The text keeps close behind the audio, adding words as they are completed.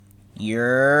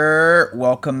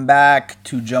Welcome back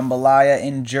to Jambalaya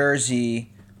in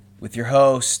Jersey with your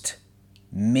host,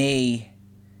 me.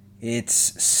 It's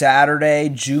Saturday,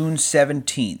 June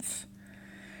 17th.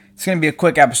 It's going to be a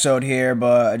quick episode here,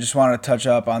 but I just wanted to touch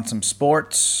up on some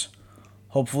sports.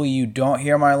 Hopefully you don't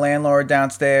hear my landlord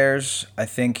downstairs. I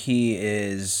think he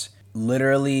is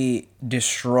literally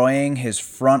destroying his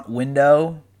front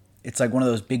window. It's like one of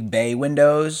those big bay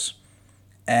windows,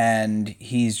 and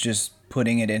he's just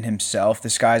putting it in himself.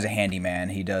 This guy's a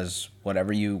handyman. He does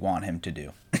whatever you want him to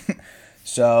do.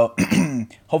 So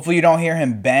hopefully you don't hear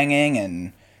him banging,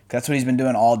 and that's what he's been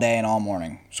doing all day and all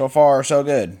morning. So far, so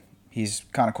good. He's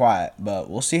kind of quiet, but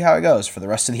we'll see how it goes for the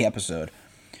rest of the episode.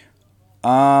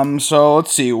 So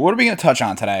let's see. What are we going to touch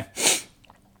on today?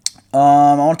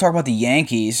 I want to talk about the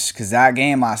Yankees, because that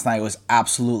game last night was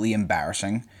absolutely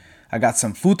embarrassing. I got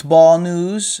some football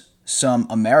news, some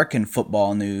American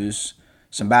football news,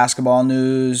 some basketball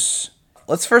news.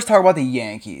 Let's first talk about the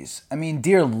Yankees. I mean,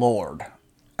 dear Lord,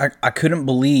 I couldn't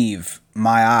believe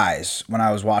my eyes when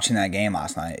I was watching that game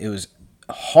last night. It was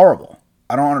horrible.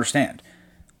 I don't understand.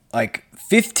 Like,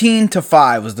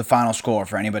 15-5 was the final score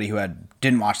for anybody who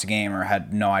didn't watch the game or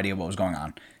had no idea what was going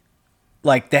on.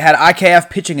 Like, they had IKF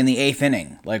pitching in the 8th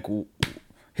inning. Like,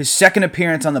 his second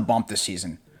appearance on the bump this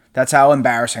season. That's how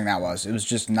embarrassing that was. It was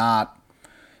just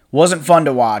wasn't fun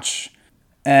to watch.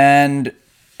 And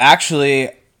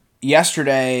actually,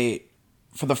 yesterday,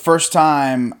 for the first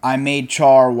time, I made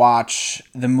Char watch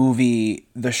the movie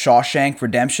The Shawshank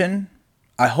Redemption.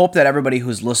 I hope that everybody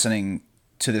who's listening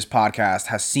to this podcast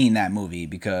has seen that movie,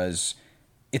 because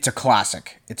it's a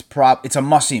classic. It's a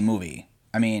must-see movie.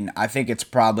 I mean, I think it's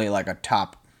probably like a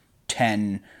top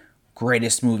 10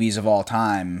 greatest movies of all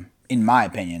time, in my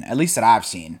opinion, at least that I've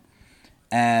seen.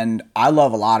 And I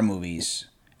love a lot of movies,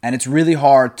 and it's really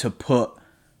hard to put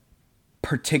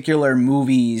particular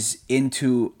movies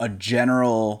into a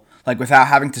general, like, without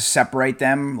having to separate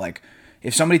them. Like,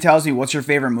 if somebody tells me what's your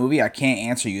favorite movie, I can't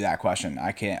answer you that question.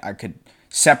 I could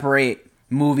separate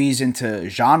movies into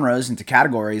genres, into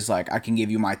categories. Like, I can give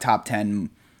you my top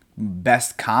 10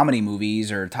 best comedy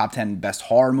movies or top 10 best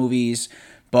horror movies,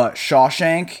 but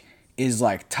Shawshank is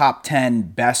like top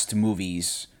 10 best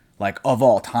movies, like, of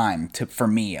all time, for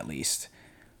me at least,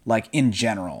 like, in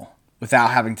general,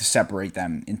 without having to separate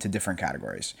them into different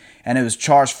categories. And it was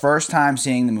Char's first time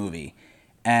seeing the movie,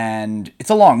 and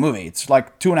it's a long movie. It's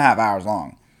like 2.5 hours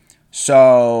long.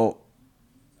 So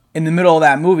in the middle of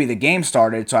that movie, the game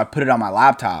started, so I put it on my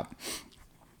laptop,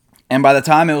 and by the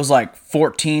time it was like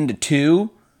 14-2,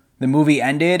 the movie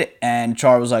ended, and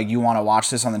Char was like, "You want to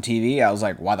watch this on the TV?" I was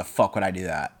like, "Why the fuck would I do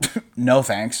that?" No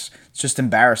thanks. It's just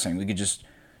embarrassing. We could just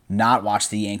not watch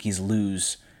the Yankees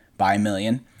lose by 1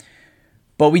 million.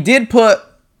 But we did put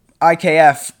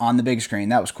IKF on the big screen.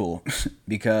 That was cool,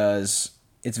 because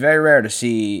it's very rare to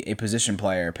see a position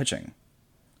player pitching.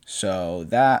 So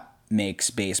that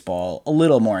makes baseball a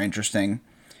little more interesting,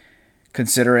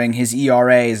 considering his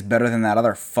ERA is better than that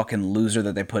other fucking loser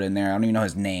that they put in there. I don't even know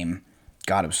his name.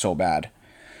 God, it was so bad.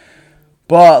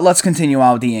 But let's continue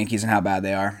on with the Yankees and how bad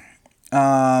they are.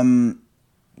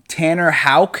 Tanner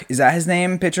Houck, is that his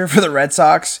name, pitcher for the Red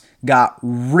Sox, got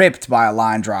ripped by a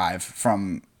line drive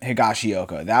from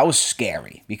Higashioka. That was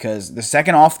scary, because the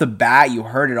second off the bat, you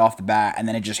heard it off the bat, and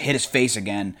then it just hit his face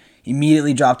again.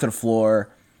 Immediately dropped to the floor.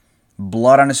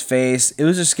 Blood on his face. It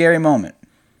was a scary moment.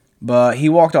 But he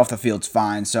walked off the field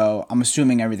fine, so I'm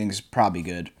assuming everything's probably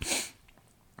good.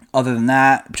 Other than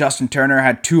that, Justin Turner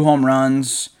had 2 home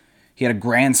runs. He had a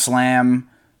grand slam.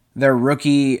 Their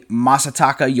rookie,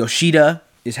 Masataka Yoshida,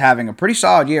 is having a pretty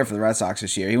solid year for the Red Sox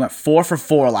this year. He went 4 for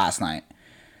 4 last night.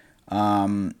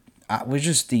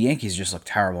 The Yankees just look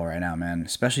terrible right now, man.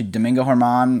 Especially Domingo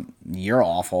Germán. You're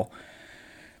awful.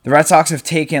 The Red Sox have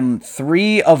taken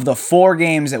 3 of the 4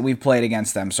 games that we've played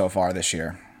against them so far this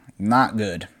year. Not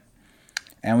good.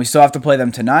 And we still have to play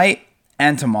them tonight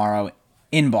and tomorrow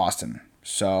in Boston.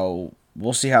 So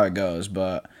we'll see how it goes.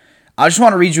 But I just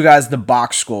want to read you guys the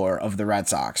box score of the Red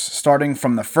Sox, starting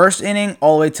from the first inning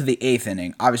all the way to the 8th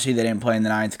inning. Obviously, they didn't play in the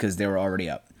 9th because they were already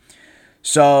up.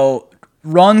 So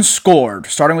runs scored,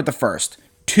 starting with the first: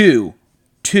 2,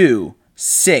 2,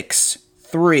 6,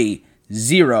 3,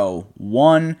 0,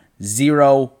 1,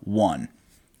 0, 1.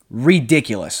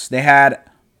 Ridiculous. They had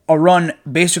a run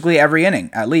basically every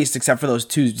inning, at least, except for those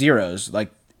 2 zeros,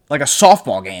 like a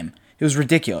softball game. It was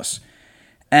ridiculous.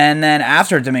 And then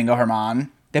after Domingo Germán,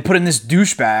 they put in this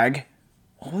douchebag.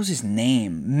 What was his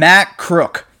name? Matt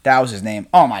Crook. That was his name.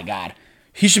 Oh my God.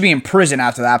 He should be in prison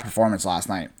after that performance last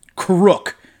night.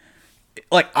 Crook.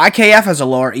 Like, IKF has a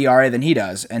lower ERA than he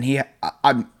does, and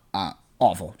I'm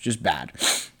awful. Just bad.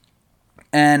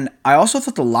 And I also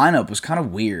thought the lineup was kind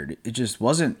of weird. It just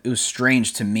wasn't. It was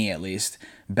strange to me, at least.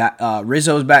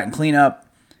 Rizzo's batting cleanup,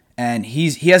 and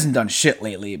he hasn't done shit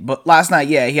lately. But last night,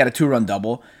 yeah, he had a 2-run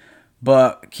double.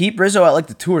 But keep Rizzo at like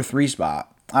the 2 or 3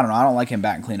 spot. I don't know. I don't like him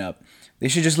batting cleanup. They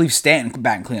should just leave Stanton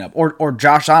batting cleanup, or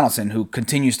Josh Donaldson, who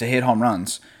continues to hit home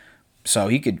runs, so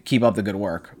he could keep up the good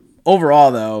work.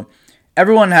 Overall, though,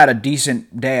 everyone had a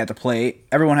decent day at the plate.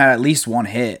 Everyone had at least one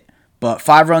hit. But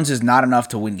 5 runs is not enough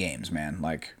to win games, man.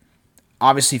 Like,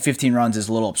 obviously 15 runs is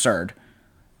a little absurd.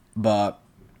 But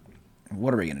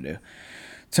what are we going to do?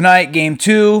 Tonight, game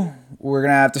 2, we're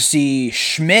going to have to see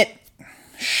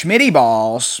Schmitty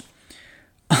Balls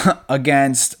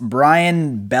against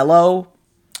Brian Bello.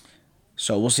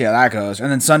 So we'll see how that goes.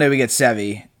 And then Sunday we get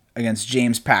Sevy against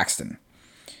James Paxton.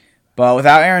 But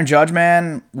without Aaron Judge,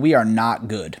 man, we are not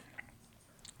good.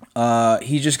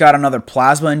 He just got another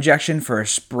plasma injection for a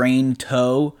sprained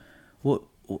toe. What?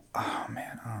 Oh,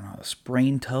 man, I don't know. A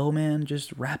sprained toe, man?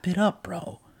 Just wrap it up,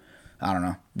 bro. I don't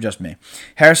know. Just me.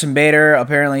 Harrison Bader,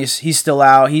 apparently he's still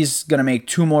out. He's going to make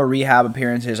 2 more rehab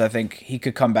appearances. I think he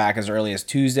could come back as early as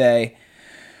Tuesday.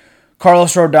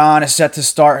 Carlos Rodon is set to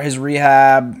start his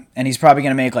rehab, and he's probably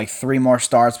going to make like 3 more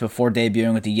starts before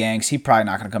debuting with the Yanks. He's probably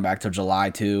not going to come back till July,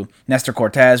 too. Nestor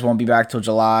Cortez won't be back till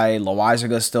July.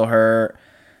 Loaizaga's still hurt.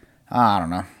 I don't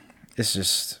know. It's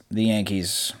just the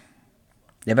Yankees.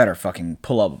 They better fucking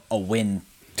pull up a win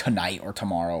tonight or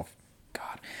tomorrow.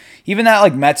 God, even that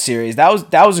like Mets series, that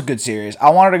was a good series. I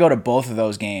wanted to go to both of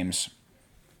those games.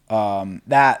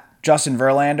 That Justin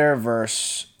Verlander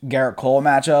versus Garrett Cole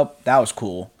matchup, that was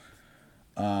cool.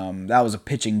 That was a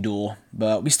pitching duel,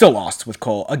 but we still lost with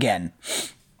Cole again.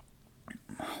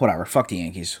 Whatever. Fuck the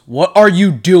Yankees. What are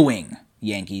you doing,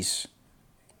 Yankees?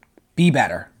 Be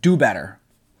better. Do better.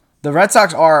 The Red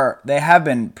Sox they have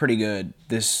been pretty good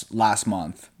this last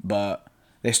month, but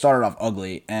they started off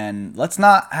ugly, and let's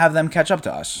not have them catch up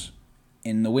to us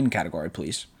in the win category,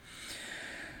 please.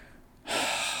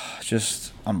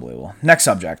 Just unbelievable. Next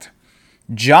subject.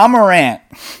 Ja Morant,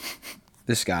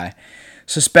 this guy,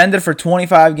 suspended for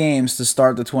 25 games to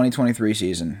start the 2023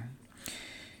 season.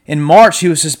 In March, he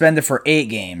was suspended for 8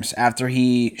 games after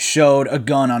he showed a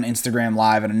gun on Instagram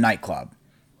Live at a nightclub.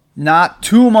 Not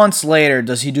 2 months later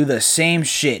does he do the same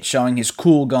shit showing his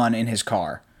cool gun in his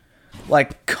car.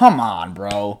 Like, come on,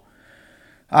 bro.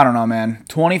 I don't know, man.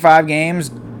 25 games,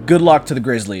 good luck to the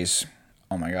Grizzlies.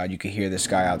 Oh my god, you could hear this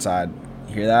guy outside.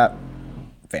 You hear that?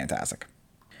 Fantastic.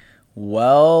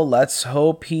 Well, let's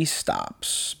hope he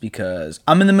stops, because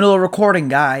I'm in the middle of recording,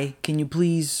 guy. Can you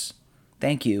please?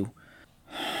 Thank you.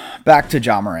 Back to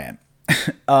Ja Morant.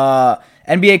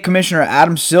 NBA Commissioner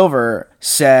Adam Silver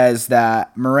says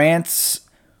that Morant's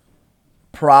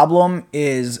problem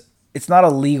is, it's not a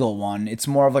legal one. It's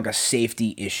more of like a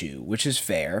safety issue, which is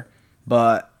fair.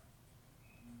 But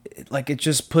it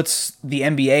just puts the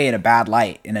NBA in a bad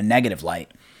light, in a negative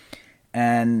light.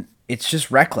 And it's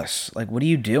just reckless. Like, what are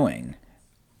you doing?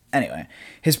 Anyway,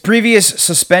 his previous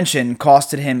suspension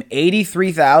costed him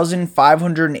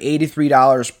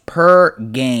 $83,583 per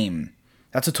game.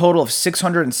 That's a total of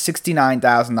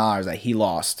 $669,000 that he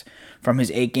lost from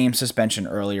his 8-game suspension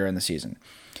earlier in the season.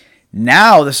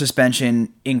 Now the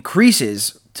suspension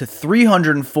increases to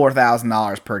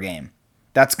 $304,000 per game.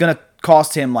 That's going to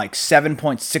cost him like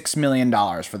 $7.6 million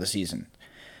for the season.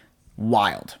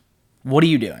 Wild. What are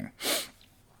you doing?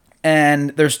 And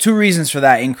there's 2 reasons for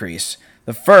that increase.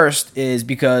 The first is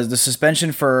because the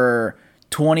suspension for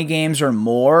 20 games or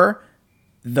more,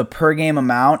 the per game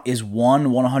amount is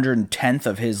 1/110th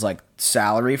of his like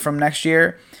salary from next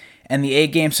year, and the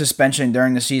 8-game suspension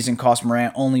during the season cost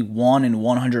Morant only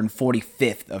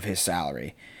 1/145th of his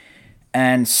salary.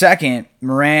 And second,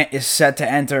 Morant is set to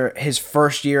enter his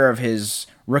first year of his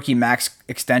rookie max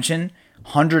extension,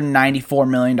 $194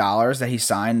 million that he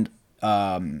signed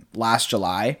last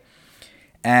July,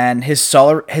 and his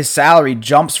salary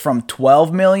jumps from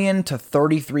 $12 million to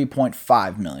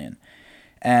 $33.5 million.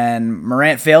 And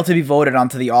Morant failed to be voted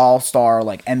onto the All-Star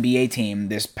like NBA team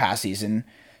this past season,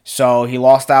 so he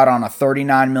lost out on a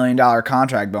 $39 million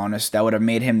contract bonus that would have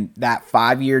made him that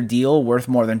 5-year deal worth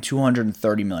more than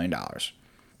 $230 million.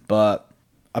 But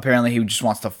apparently he just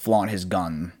wants to flaunt his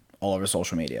gun all over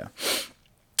social media.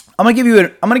 I'm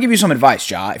gonna give you some advice,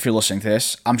 Ja, if you're listening to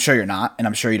this. I'm sure you're not, and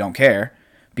I'm sure you don't care,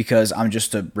 because I'm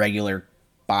just a regular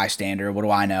bystander. What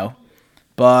do I know?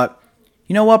 But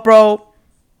you know what, bro?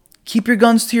 Keep your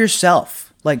guns to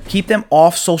yourself. Like, keep them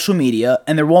off social media,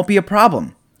 and there won't be a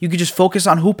problem. You could just focus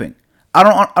on hooping.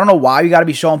 I don't know why you got to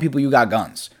be showing people you got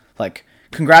guns. Like,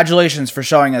 congratulations for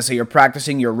showing us that you're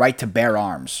practicing your right to bear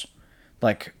arms.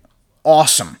 Like,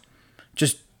 awesome.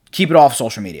 Just keep it off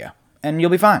social media. and you'll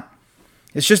be fine.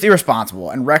 It's just irresponsible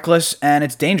and reckless, and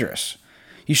it's dangerous.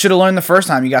 You should have learned the first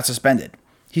time you got suspended.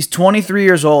 He's 23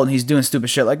 years old, and he's doing stupid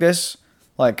shit like this.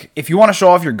 Like, if you want to show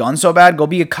off your gun so bad, go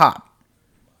be a cop.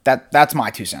 That's my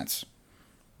 2 cents.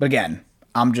 But again,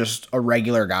 I'm just a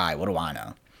regular guy. What do I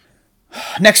know?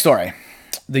 Next story.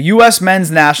 The U.S. men's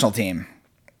national team.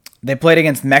 They played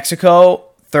against Mexico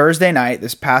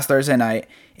this past Thursday night,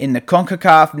 in the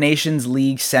CONCACAF Nations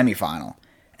League semifinal.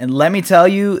 And let me tell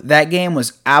you, that game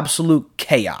was absolute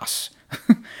chaos.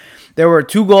 There were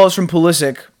 2 goals from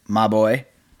Pulisic, my boy.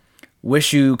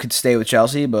 Wish you could stay with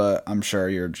Chelsea, but I'm sure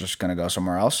you're just going to go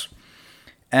somewhere else.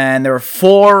 And there were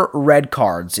 4 red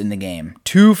cards in the game,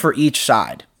 2 for each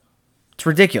side. It's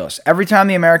ridiculous. Every time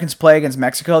the Americans play against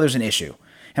Mexico, there's an issue.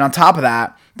 And on top of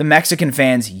that, the Mexican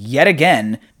fans yet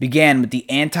again began with the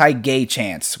anti-gay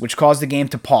chants, which caused the game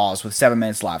to pause with 7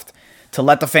 minutes left, to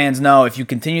let the fans know if you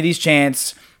continue these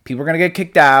chants, people are going to get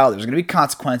kicked out, there's going to be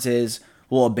consequences,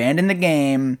 we'll abandon the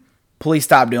game, please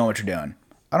stop doing what you're doing.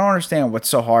 I don't understand what's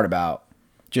so hard about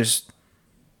just,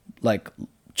 like,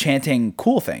 chanting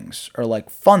cool things or, like,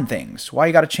 fun things. Why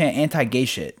you got to chant anti-gay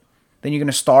shit? Then you're going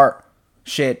to start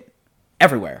shit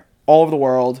everywhere, all over the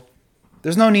world.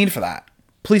 There's no need for that.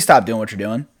 Please stop doing what you're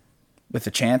doing with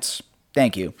the chants.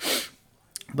 Thank you.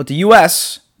 But the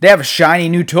U.S., they have a shiny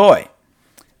new toy.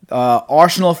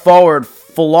 Arsenal forward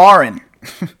Folarin.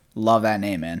 Love that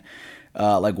name, man.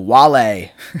 Like Wale.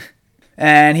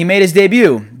 And he made his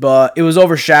debut, but it was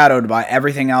overshadowed by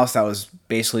everything else that was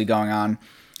basically going on.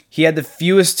 He had the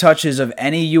fewest touches of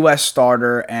any U.S.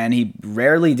 starter, and he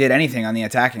rarely did anything on the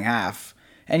attacking half.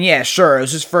 And yeah, sure, it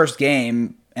was his first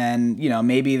game, and, you know,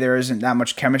 maybe there isn't that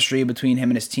much chemistry between him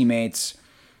and his teammates.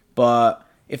 But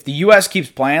if the U.S.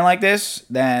 keeps playing like this,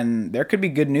 then there could be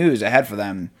good news ahead for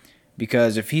them.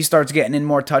 Because if he starts getting in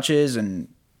more touches and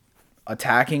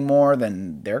attacking more,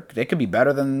 then they could be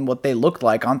better than what they looked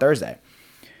like on Thursday.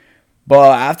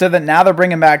 But after that, now they're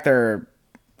bringing back their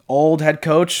old head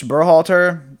coach,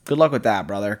 Berhalter. Good luck with that,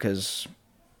 brother, because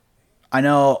I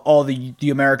know all the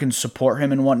Americans support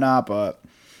him and whatnot, but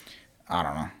I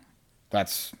don't know.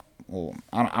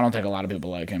 I don't think a lot of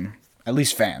people like him, at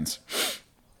least fans.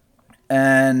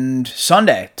 And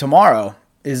Sunday, tomorrow,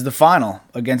 is the final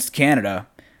against Canada.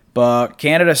 But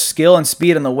Canada's skill and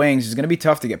speed on the wings is going to be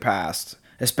tough to get past,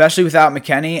 especially without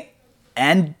McKennie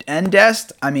and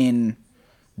Dest. I mean,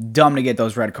 dumb to get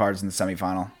those red cards in the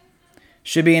semifinal.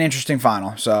 Should be an interesting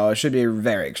final, so it should be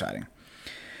very exciting.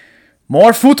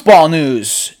 More football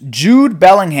news. Jude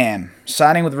Bellingham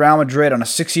signing with Real Madrid on a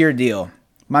 6-year deal.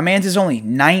 My man is only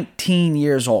 19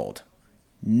 years old.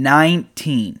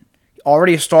 19.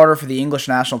 Already a starter for the English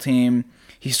national team.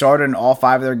 He started in all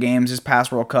 5 of their games this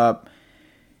past World Cup.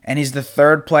 And he's the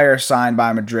 3rd player signed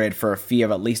by Madrid for a fee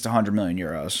of at least 100 million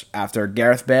euros after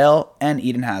Gareth Bale and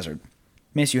Eden Hazard.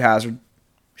 Miss you, Hazard.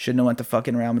 Shouldn't have went to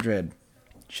fucking Real Madrid.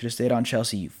 Should have stayed on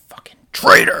Chelsea, you fucking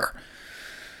traitor.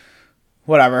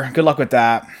 Whatever. Good luck with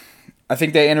that. I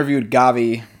think they interviewed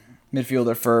Gavi,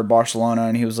 midfielder for Barcelona,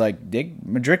 and he was like,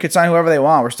 Madrid could sign whoever they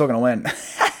want. We're still going to win.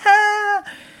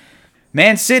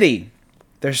 Man City.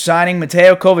 They're signing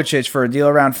Mateo Kovacic for a deal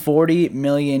around 40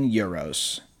 million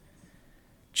euros.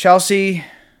 Chelsea,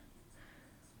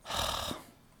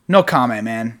 no comment,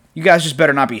 man. You guys just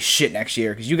better not be shit next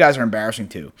year because you guys are embarrassing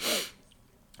too.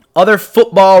 Other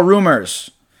football rumors.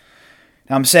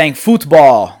 Now I'm saying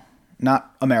football,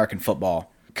 not American football.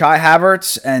 Kai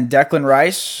Havertz and Declan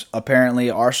Rice, apparently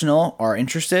Arsenal, are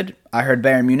interested. I heard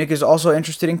Bayern Munich is also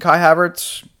interested in Kai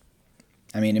Havertz.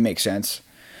 I mean, it makes sense.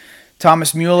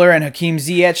 Thomas Mueller and Hakim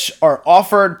Ziyech are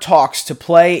offered talks to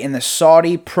play in the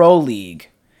Saudi Pro League.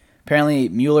 Apparently,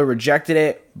 Mueller rejected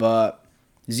it, but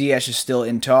Ziyech is still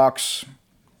in talks.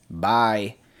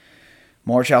 Bye.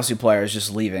 More Chelsea players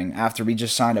just leaving after we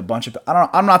just signed a bunch of...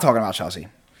 I'm not talking about Chelsea.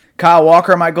 Kyle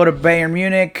Walker might go to Bayern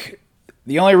Munich.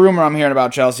 The only rumor I'm hearing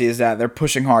about Chelsea is that they're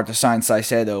pushing hard to sign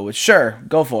Caicedo, which, sure,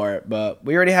 go for it. But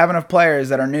we already have enough players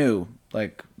that are new.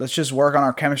 Like, let's just work on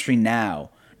our chemistry now.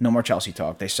 No more Chelsea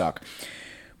talk. They suck.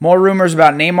 More rumors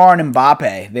about Neymar and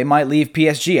Mbappe. They might leave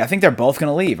PSG. I think they're both going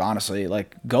to leave, honestly.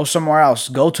 Like, go somewhere else.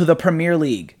 Go to the Premier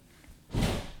League.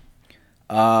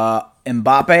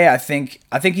 Mbappe, I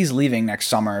think he's leaving next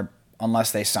summer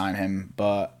unless they sign him.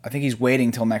 But I think he's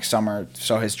waiting till next summer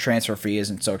so his transfer fee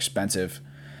isn't so expensive.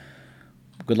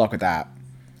 Good luck with that.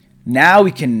 Now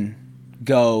we can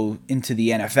go into the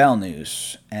NFL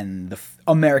news and the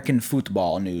American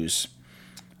football news.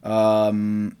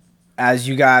 As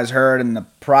you guys heard in the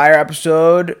prior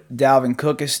episode, Dalvin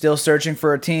Cook is still searching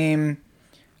for a team.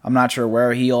 I'm not sure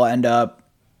where he'll end up.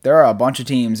 There are a bunch of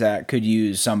teams that could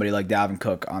use somebody like Dalvin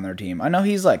Cook on their team. I know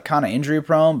he's like kind of injury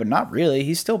prone, but not really.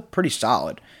 He's still pretty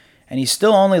solid. And he's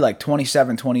still only like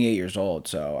 27, 28 years old.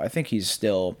 So I think he's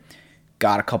still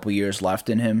got a couple years left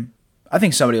in him. I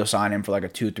think somebody will sign him for like a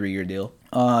 2-3 year deal.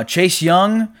 Chase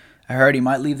Young, I heard he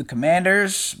might leave the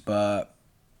Commanders, but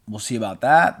we'll see about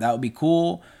that. That would be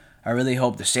cool. I really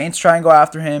hope the Saints try and go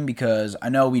after him because I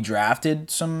know we drafted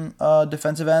some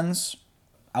defensive ends.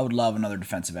 I would love another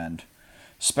defensive end,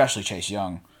 especially Chase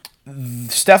Young.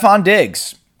 Stephon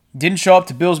Diggs didn't show up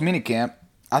to Bills minicamp.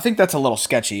 I think that's a little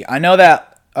sketchy. I know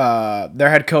that their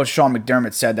head coach, Sean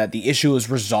McDermott, said that the issue is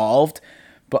resolved,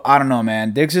 but I don't know,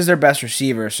 man. Diggs is their best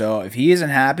receiver, so if he isn't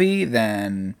happy,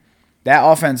 then that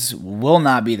offense will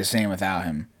not be the same without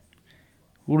him.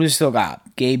 Who do they still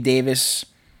got? Gabe Davis,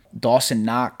 Dawson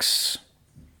Knox.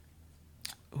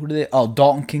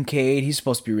 Dalton Kincaid. He's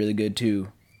supposed to be really good,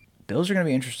 too. Bills are going to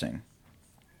be interesting.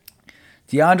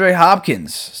 DeAndre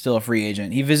Hopkins, still a free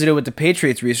agent. He visited with the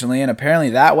Patriots recently, and apparently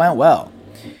that went well.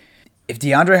 If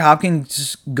DeAndre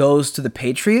Hopkins goes to the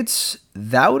Patriots,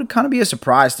 that would kind of be a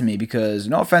surprise to me because,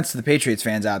 no offense to the Patriots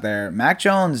fans out there, Mac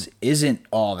Jones isn't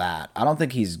all that. I don't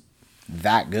think he's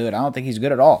that good. I don't think he's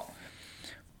good at all.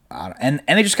 And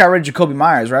they just got rid of Jacoby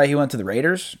Myers, right? He went to the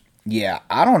Raiders. Yeah,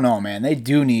 I don't know, man. They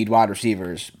do need wide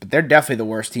receivers, but they're definitely the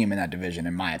worst team in that division,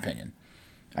 in my opinion.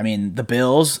 I mean, the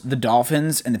Bills, the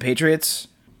Dolphins, and the Patriots,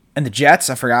 and the Jets.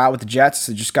 I forgot with the Jets.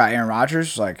 They just got Aaron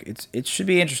Rodgers. Like, it should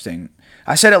be interesting.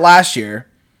 I said it last year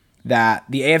that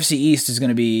the AFC East is going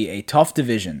to be a tough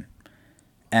division.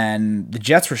 And the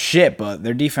Jets were shit, but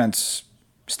their defense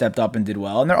stepped up and did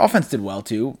well. And their offense did well,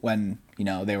 too, when,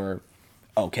 they were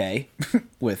okay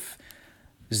with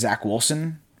Zach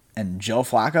Wilson and Joe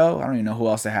Flacco. I don't even know who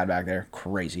else they had back there.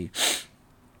 Crazy.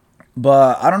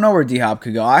 But I don't know where D-Hop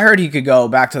could go. I heard he could go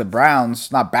back to the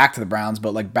Browns. Not back to the Browns,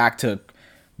 but like back to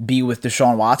be with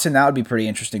Deshaun Watson. That would be pretty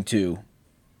interesting too.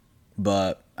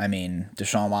 But, I mean,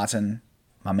 Deshaun Watson,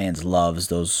 my man's loves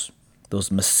those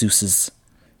masseuses.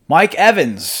 Mike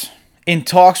Evans in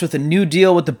talks with a new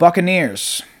deal with the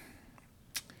Buccaneers.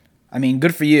 I mean,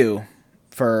 good for you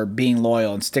for being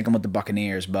loyal and sticking with the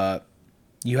Buccaneers, but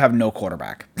you have no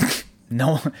quarterback.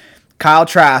 No. Kyle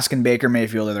Trask and Baker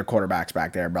Mayfield are their quarterbacks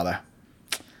back there, brother.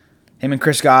 Him and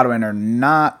Chris Godwin are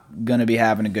not going to be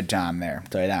having a good time there, I'll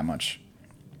tell you that much.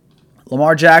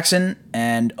 Lamar Jackson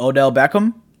and Odell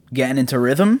Beckham getting into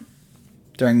rhythm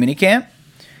during minicamp.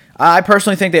 I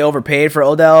personally think they overpaid for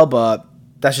Odell, but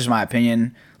that's just my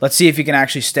opinion. Let's see if he can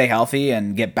actually stay healthy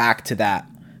and get back to that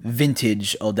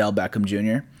vintage Odell Beckham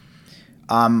Jr.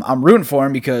 I'm rooting for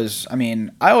him because, I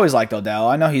mean, I always liked Odell.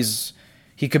 I know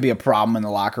he could be a problem in the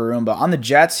locker room, but on the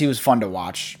Jets, he was fun to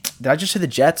watch. Did I just say the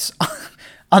Jets?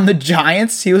 On the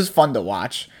Giants, he was fun to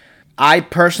watch. I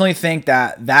personally think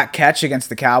that catch against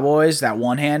the Cowboys, that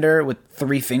one-hander with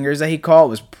 3 fingers that he caught,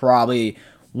 was probably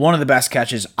one of the best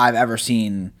catches I've ever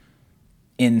seen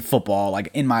in football, like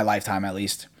in my lifetime at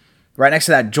least. Right next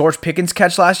to that George Pickens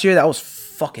catch last year, that was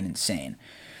fucking insane.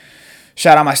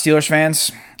 Shout out my Steelers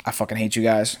fans. I fucking hate you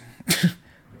guys.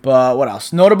 But what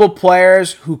else? Notable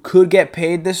players who could get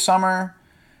paid this summer.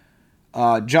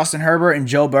 Justin Herbert and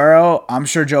Joe Burrow. I'm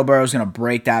sure Joe Burrow's going to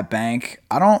break that bank.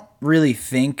 I don't really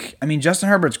think... I mean, Justin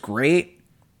Herbert's great.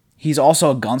 He's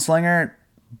also a gunslinger.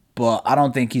 But I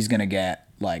don't think he's going to get,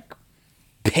 like,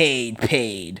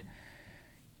 paid.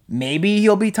 Maybe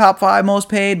he'll be top 5 most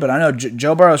paid. But I know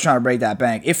Joe Burrow's trying to break that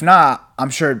bank. If not, I'm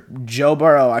sure Joe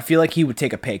Burrow... I feel like he would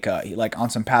take a pay cut. Like,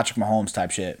 on some Patrick Mahomes type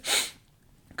shit.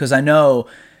 Because I know...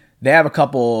 They have a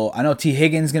couple... I know T.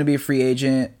 Higgins going to be a free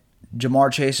agent.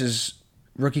 Jamar Chase's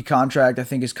rookie contract, I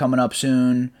think, is coming up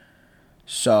soon.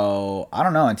 So, I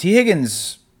don't know. And T.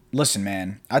 Higgins... Listen,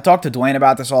 man. I talk to Dwayne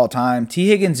about this all the time. T.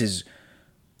 Higgins is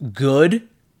good.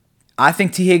 I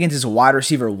think T. Higgins is a wide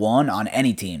receiver 1 on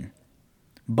any team.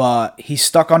 But he's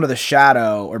stuck under the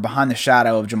shadow or behind the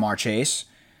shadow of Jamar Chase.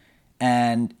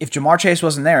 And if Jamar Chase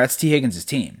wasn't there, that's T. Higgins'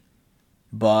 team.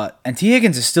 And T.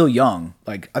 Higgins is still young.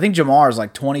 Like, I think Jamar is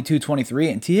like 22, 23,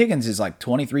 and T. Higgins is like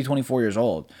 23, 24 years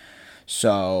old.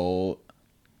 So,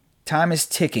 time is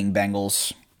ticking,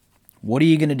 Bengals. What are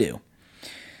you going to do?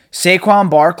 Saquon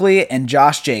Barkley and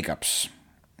Josh Jacobs.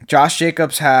 Josh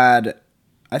Jacobs had...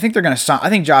 I think they're going to sign... I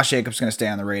think Josh Jacobs is going to stay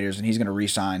on the Raiders, and he's going to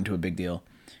re-sign to a big deal.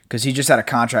 Because he just had a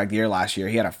contract year last year.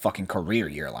 He had a fucking career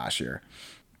year last year.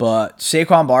 But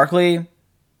Saquon Barkley,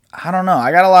 I don't know.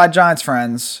 I got a lot of Giants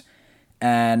friends...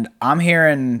 And I'm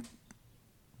hearing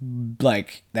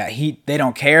like that they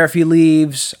don't care if he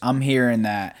leaves. I'm hearing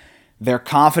that they're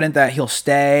confident that he'll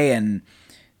stay and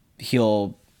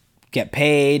he'll get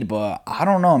paid. But I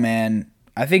don't know, man.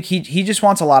 I think he just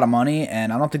wants a lot of money,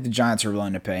 and I don't think the Giants are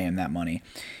willing to pay him that money.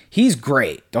 He's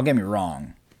great, don't get me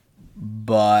wrong,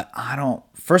 but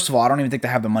first of all, I don't even think they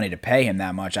have the money to pay him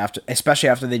that much, especially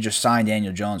after they just signed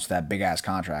Daniel Jones for that big-ass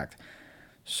contract.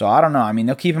 So I don't know. I mean,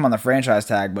 they'll keep him on the franchise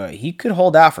tag, but he could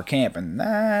hold out for camp, and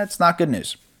that's not good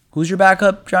news. Who's your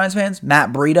backup, Giants fans?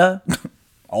 Matt Breida?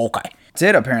 Okay. That's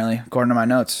it, apparently, according to my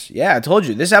notes. Yeah, I told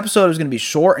you, this episode was going to be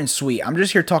short and sweet. I'm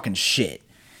just here talking shit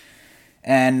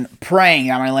and praying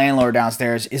that my landlord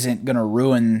downstairs isn't going to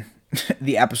ruin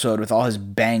the episode with all his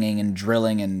banging and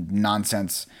drilling and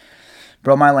nonsense.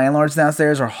 Bro, my landlords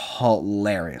downstairs are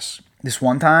hilarious. This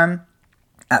one time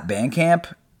at band camp,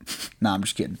 nah, I'm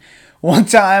just kidding. One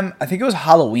time, I think it was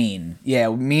Halloween. Yeah,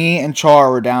 me and Char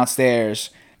were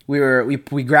downstairs. We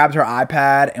grabbed her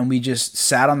iPad and we just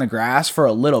sat on the grass for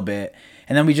a little bit,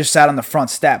 and then we just sat on the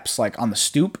front steps, like on the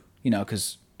stoop,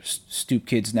 because stoop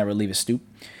kids never leave a stoop.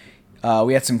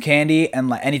 We had some candy, and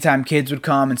like anytime kids would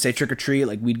come and say trick or treat,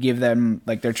 like we'd give them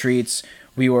like their treats.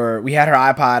 We had her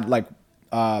iPod like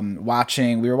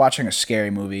we were watching a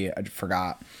scary movie. I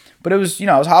forgot, but it was it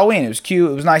was Halloween. It was cute.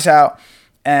 It was nice out,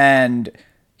 and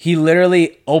he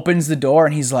literally opens the door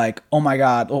and he's like, "Oh my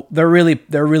God, they're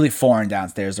really foreign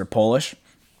downstairs. They're Polish,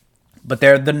 but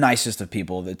they're the nicest of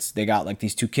people. They got like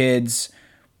these two kids.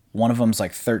 One of them's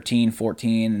like 13,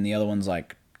 14, and the other one's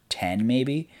like 10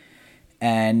 maybe."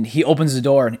 And he opens the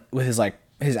door with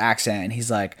his accent, and he's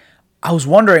like, "I was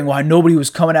wondering why nobody was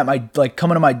coming to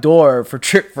my door for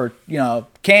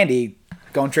candy,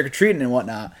 going trick or treating and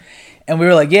whatnot." And we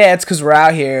were like, "Yeah, it's because we're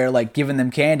out here like giving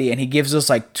them candy." And he gives us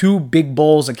like 2 big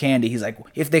bowls of candy. He's like,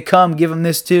 "If they come, give them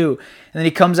this too." And then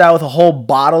he comes out with a whole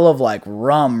bottle of like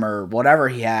rum or whatever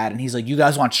he had, and he's like, "You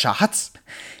guys want shots?"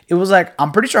 It was like,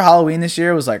 I'm pretty sure Halloween this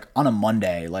year was like on a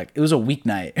Monday, like it was a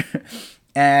weeknight.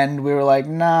 And we were like,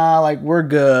 "Nah, like we're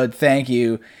good, thank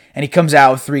you." And he comes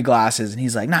out with 3 glasses, and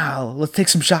he's like, "Nah, let's take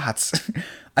some shots."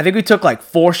 I think we took like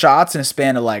 4 shots in a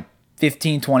span of like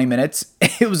 15, 20 minutes.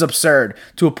 It was absurd,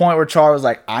 to a point where Char was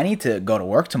like, "I need to go to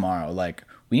work tomorrow. Like,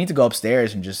 we need to go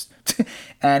upstairs and just..."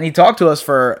 And he talked to us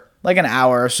for like an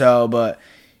hour or so, but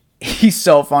he's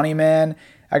so funny, man.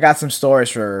 I got some stories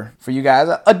for you guys.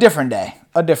 A different day.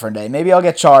 Maybe I'll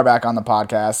get Char back on the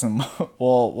podcast, and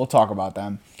we'll talk about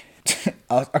them.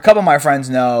 A couple of my friends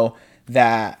know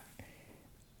that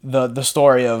the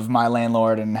story of my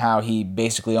landlord and how he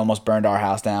basically almost burned our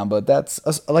house down, but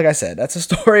like I said, that's a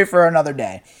story for another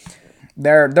day.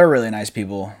 They're really nice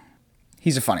people.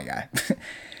 He's a funny guy.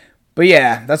 But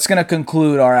yeah, that's gonna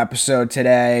conclude our episode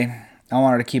today. I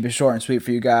wanted to keep it short and sweet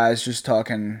for you guys, just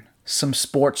talking some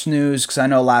sports news, because I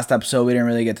know last episode we didn't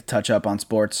really get to touch up on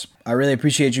sports. I really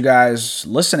appreciate you guys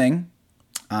listening.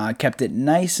 I kept it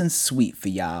nice and sweet for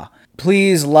y'all.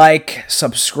 Please like,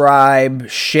 subscribe,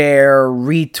 share,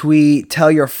 retweet,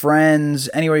 tell your friends,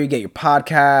 anywhere you get your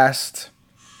podcast,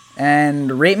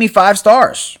 and rate me 5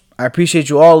 stars. I appreciate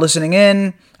you all listening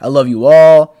in. I love you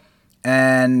all.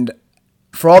 And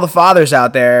for all the fathers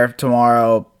out there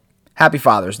tomorrow, happy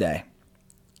Father's Day.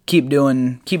 Keep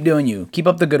doing you. Keep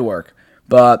up the good work.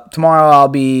 But tomorrow I'll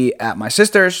be at my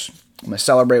sister's. I'm going to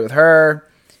celebrate with her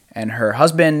and her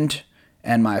husband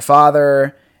and my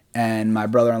father and my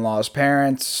brother-in-law's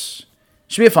parents.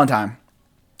 Should be a fun time.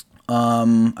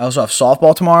 I also have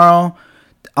softball tomorrow.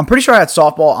 I'm pretty sure I had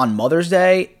softball on Mother's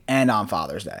Day and on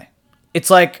Father's Day. It's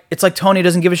like Tony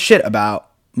doesn't give a shit about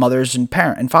mothers and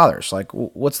fathers. Like,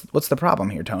 what's the problem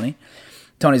here, Tony?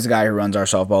 Tony's the guy who runs our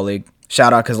softball league.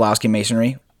 Shout out Kozlowski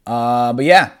Masonry. But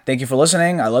yeah, thank you for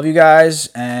listening. I love you guys,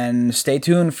 and stay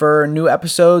tuned for new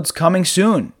episodes coming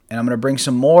soon. And I'm going to bring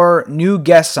some more new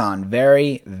guests on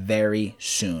very, very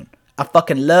soon. I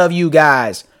fucking love you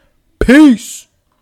guys. Peace.